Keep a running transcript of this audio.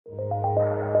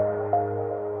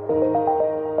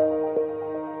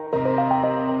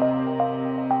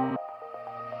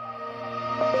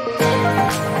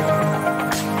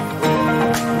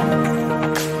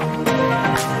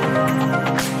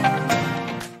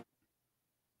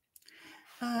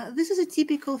This is a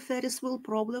typical Ferris wheel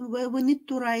problem where we need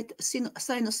to write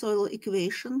sinusoidal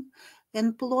equation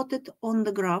and plot it on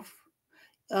the graph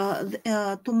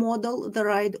to model the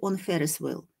ride on Ferris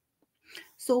wheel.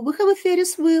 So we have a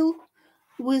Ferris wheel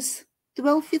with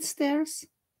 12 feet stairs,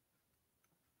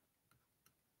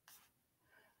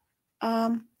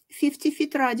 50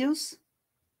 feet radius.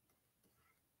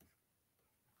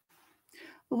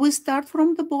 We start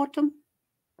from the bottom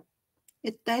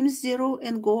at time 0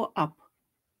 and go up.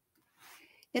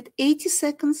 At 80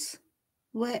 seconds,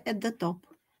 we're at the top.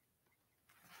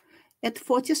 At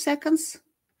 40 seconds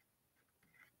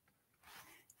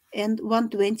and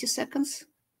 120 seconds,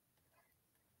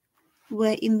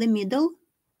 we're in the middle.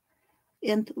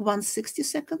 And 160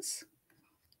 seconds,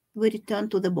 we return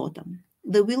to the bottom.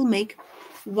 The wheel make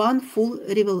one full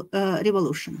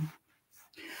revolution.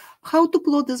 How to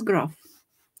plot this graph?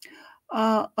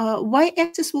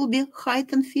 Y-axis will be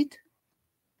height in feet.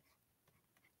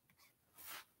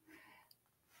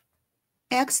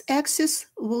 X-axis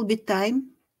will be time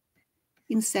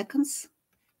in seconds.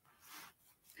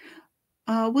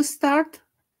 We start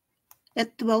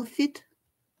at 12 feet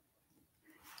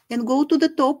and go to the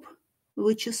top,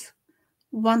 which is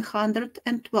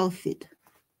 112 feet.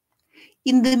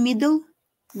 In the middle,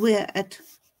 we're at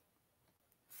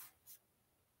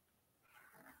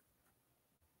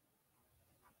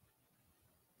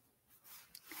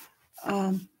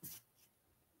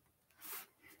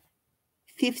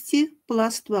 50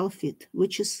 plus 12 feet,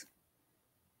 which is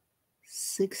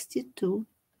 62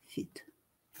 feet.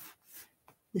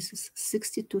 This is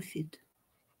 62 feet.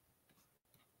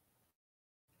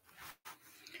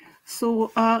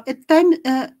 So at time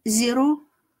 0,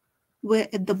 we're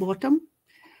at the bottom.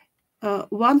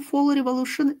 One full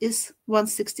revolution is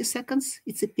 160 seconds.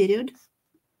 It's a period.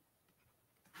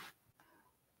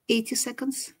 80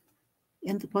 seconds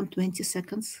and 120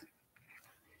 seconds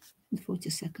and 40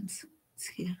 seconds. It's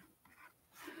here.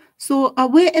 So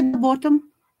we're at the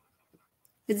bottom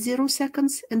at 0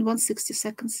 seconds and 160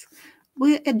 seconds.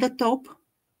 We're at the top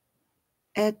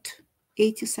at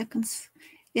 80 seconds.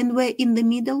 And we're in the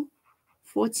middle,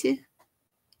 40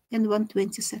 and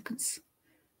 120 seconds.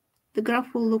 The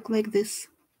graph will look like this.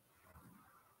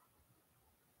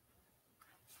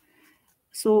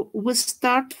 So we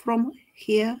start from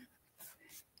here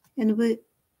and we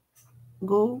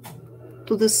go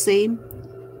to the same.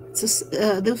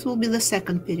 This will be the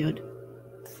second period.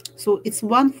 So it's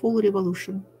one full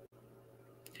revolution.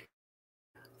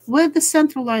 Where's the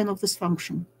central line of this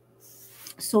function?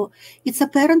 So it's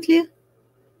apparently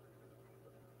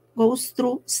goes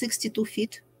through 62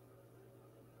 feet.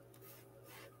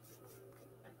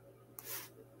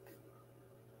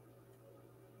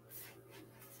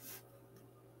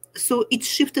 So it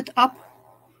shifted up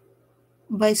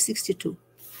by 62.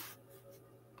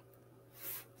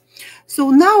 So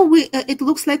now it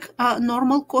looks like a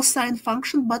normal cosine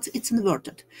function, but it's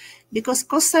inverted because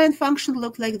cosine function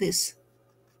look like this.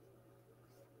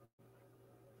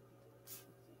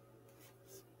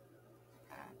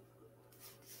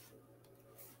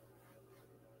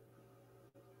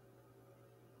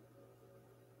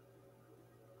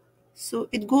 So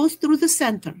it goes through the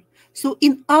center. So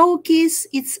in our case,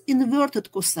 it's inverted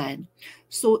cosine.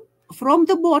 So from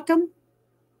the bottom,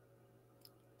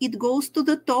 it goes to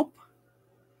the top,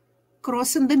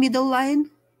 crossing the middle line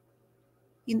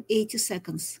in 80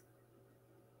 seconds.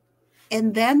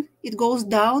 And then it goes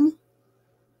down,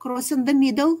 crossing the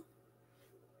middle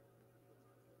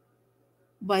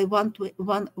by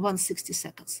 160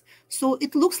 seconds. So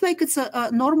it looks like it's a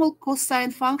normal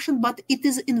cosine function, but it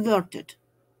is inverted,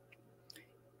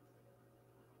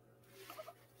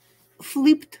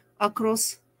 flipped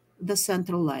across the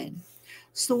central line.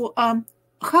 So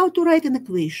how to write an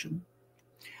equation?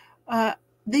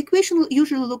 The equation will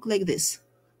usually look like this.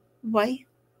 Y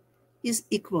is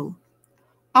equal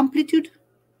amplitude,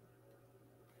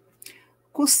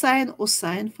 cosine or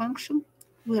sine function.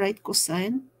 We write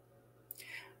cosine.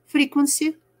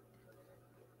 Frequency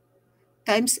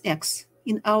times x.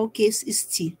 In our case is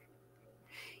t.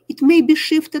 It may be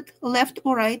shifted left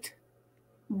or right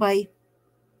by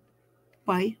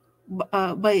pi,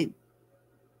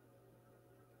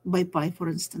 for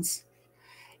instance.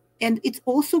 And it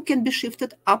also can be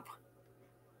shifted up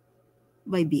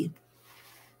by b.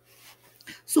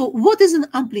 So what is an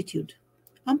amplitude?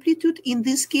 Amplitude in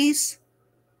this case,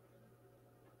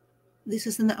 this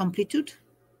is an amplitude.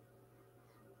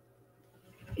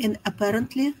 And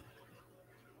apparently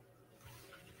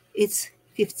it's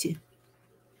 50.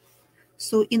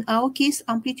 So in our case,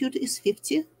 amplitude is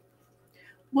 50.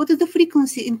 What is the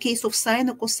frequency in case of sine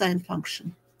or cosine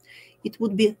function? It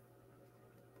would be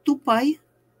 2 pi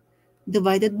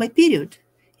divided by period,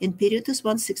 and period is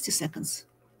 160 seconds.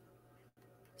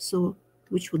 So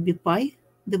which would be pi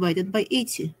divided by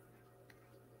 80.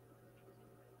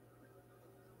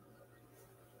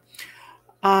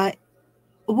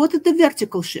 What is the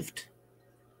vertical shift?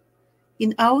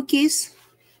 In our case,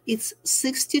 it's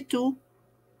 62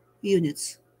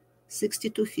 units,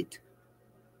 62 feet,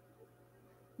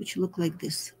 which look like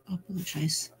this. I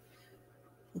apologize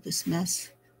for this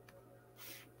mess.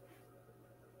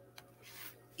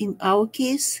 In our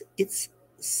case, it's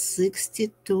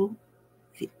 62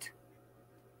 feet.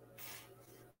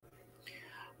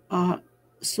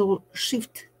 So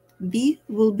shift B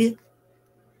will be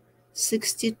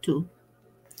 62.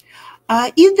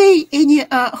 Is there any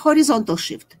horizontal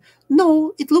shift?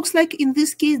 No, it looks like in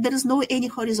this case there is no any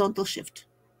horizontal shift.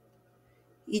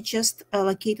 It's just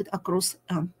located across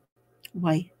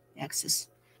y-axis.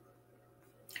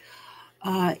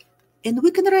 And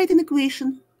we can write an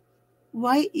equation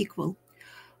y equal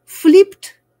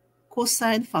flipped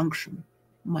cosine function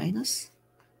minus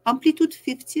amplitude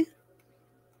 50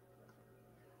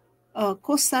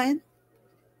 cosine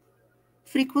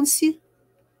frequency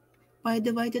pi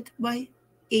divided by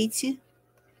 80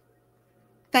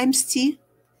 times t.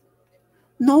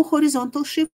 No horizontal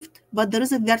shift, but there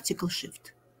is a vertical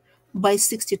shift by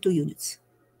 62 units.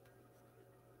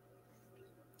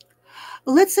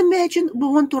 Let's imagine we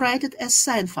want to write it as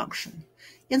sine function.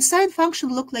 And sine function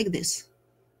look like this.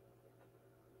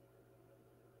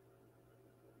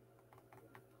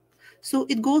 So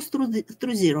it goes through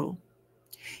 0.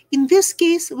 In this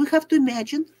case, we have to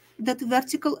imagine that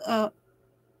vertical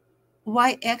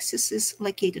y-axis is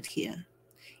located here.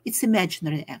 It's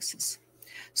imaginary axis.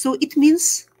 So it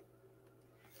means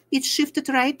it's shifted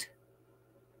right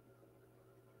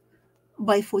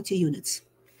by 40 units.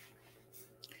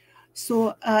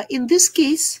 So in this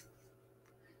case,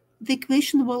 the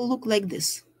equation will look like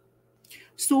this.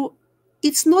 So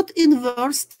it's not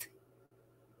inversed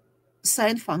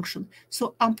sine function.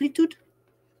 So amplitude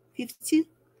 50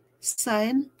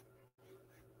 sine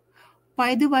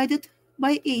pi divided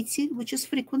by 80, which is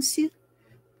frequency,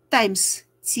 times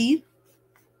t.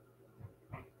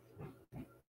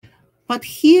 But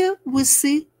here we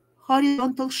see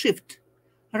horizontal shift,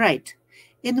 right?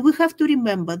 And we have to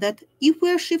remember that if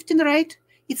we are shifting right,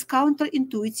 it's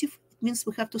counterintuitive. It means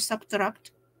we have to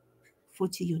subtract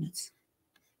 40 units.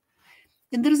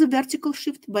 And there is a vertical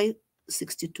shift by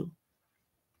 62.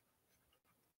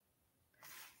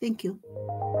 Thank you.